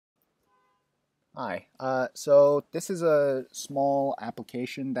Hi. So this is a small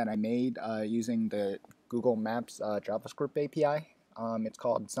application that I made using the Google Maps JavaScript API. It's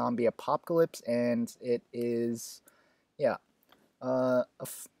called Zombie Apocalypse, and it is, yeah, a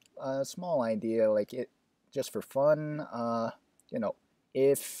small idea, like it just for fun. You know,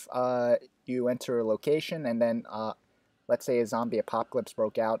 if you enter a location and then let's say a zombie apocalypse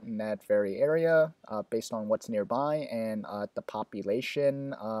broke out in that very area, based on what's nearby and the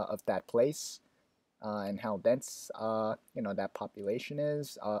population of that place and how dense that population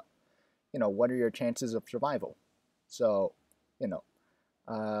is, what are your chances of survival? So, you know,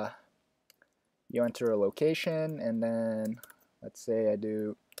 uh, you enter a location, and then let's say I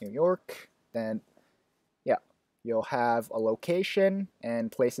do New York, then yeah, you'll have a location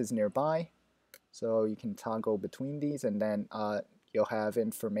and places nearby. So you can toggle between these, and then you'll have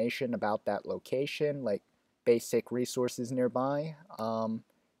information about that location, like basic resources nearby,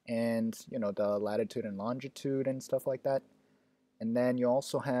 and the latitude and longitude and stuff like that. And then you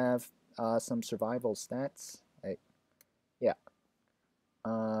also have some survival stats. Like, yeah,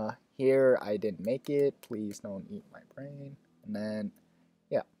 here I didn't make it. Please don't eat my brain. And then,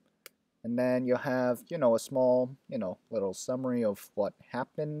 yeah, and then you'll have a small little summary of what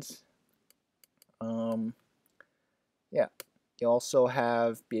happened. Um, yeah, you also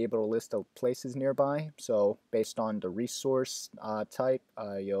have be able to list the places nearby. So based on the resource type,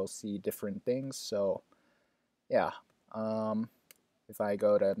 you'll see different things. So yeah, um, if I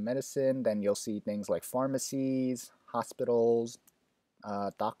go to medicine, then you'll see things like pharmacies, hospitals,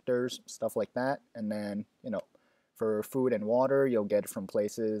 doctors, stuff like that. And then, for food and water, you'll get it from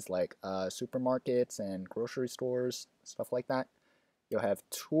places like supermarkets and grocery stores, stuff like that. You'll have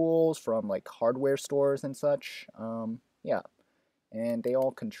tools from like hardware stores and such. Yeah, and they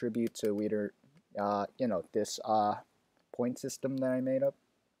all contribute to either, this point system that I made up.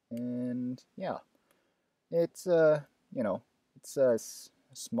 And yeah, it's you know, it's a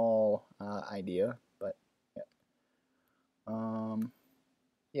small idea, but yeah. Um,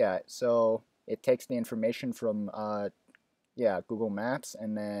 yeah, so it takes the information from Google Maps,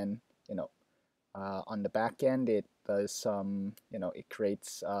 and then on the back end it does some it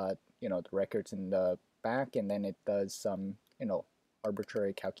creates the records in the back, and then it does some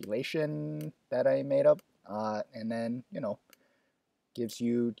arbitrary calculation that I made up, and then gives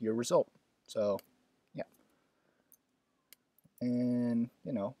you your result. So yeah, and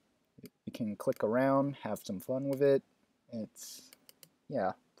you can click around, have some fun with it. It's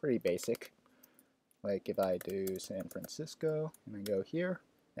yeah, pretty basic. Like if I do San Francisco and I go here,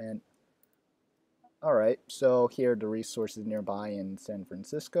 and all right, so here are the resources nearby in San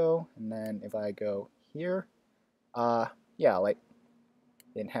Francisco, and then if I go here, uh, yeah, like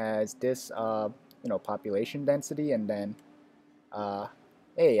it has this population density, and then uh,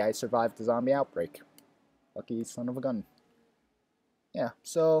 hey, I survived the zombie outbreak. Lucky son of a gun. Yeah,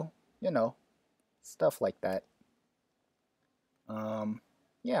 so you know stuff like that. Um,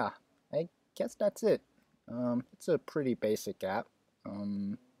 yeah, I guess that's it. It's a pretty basic app.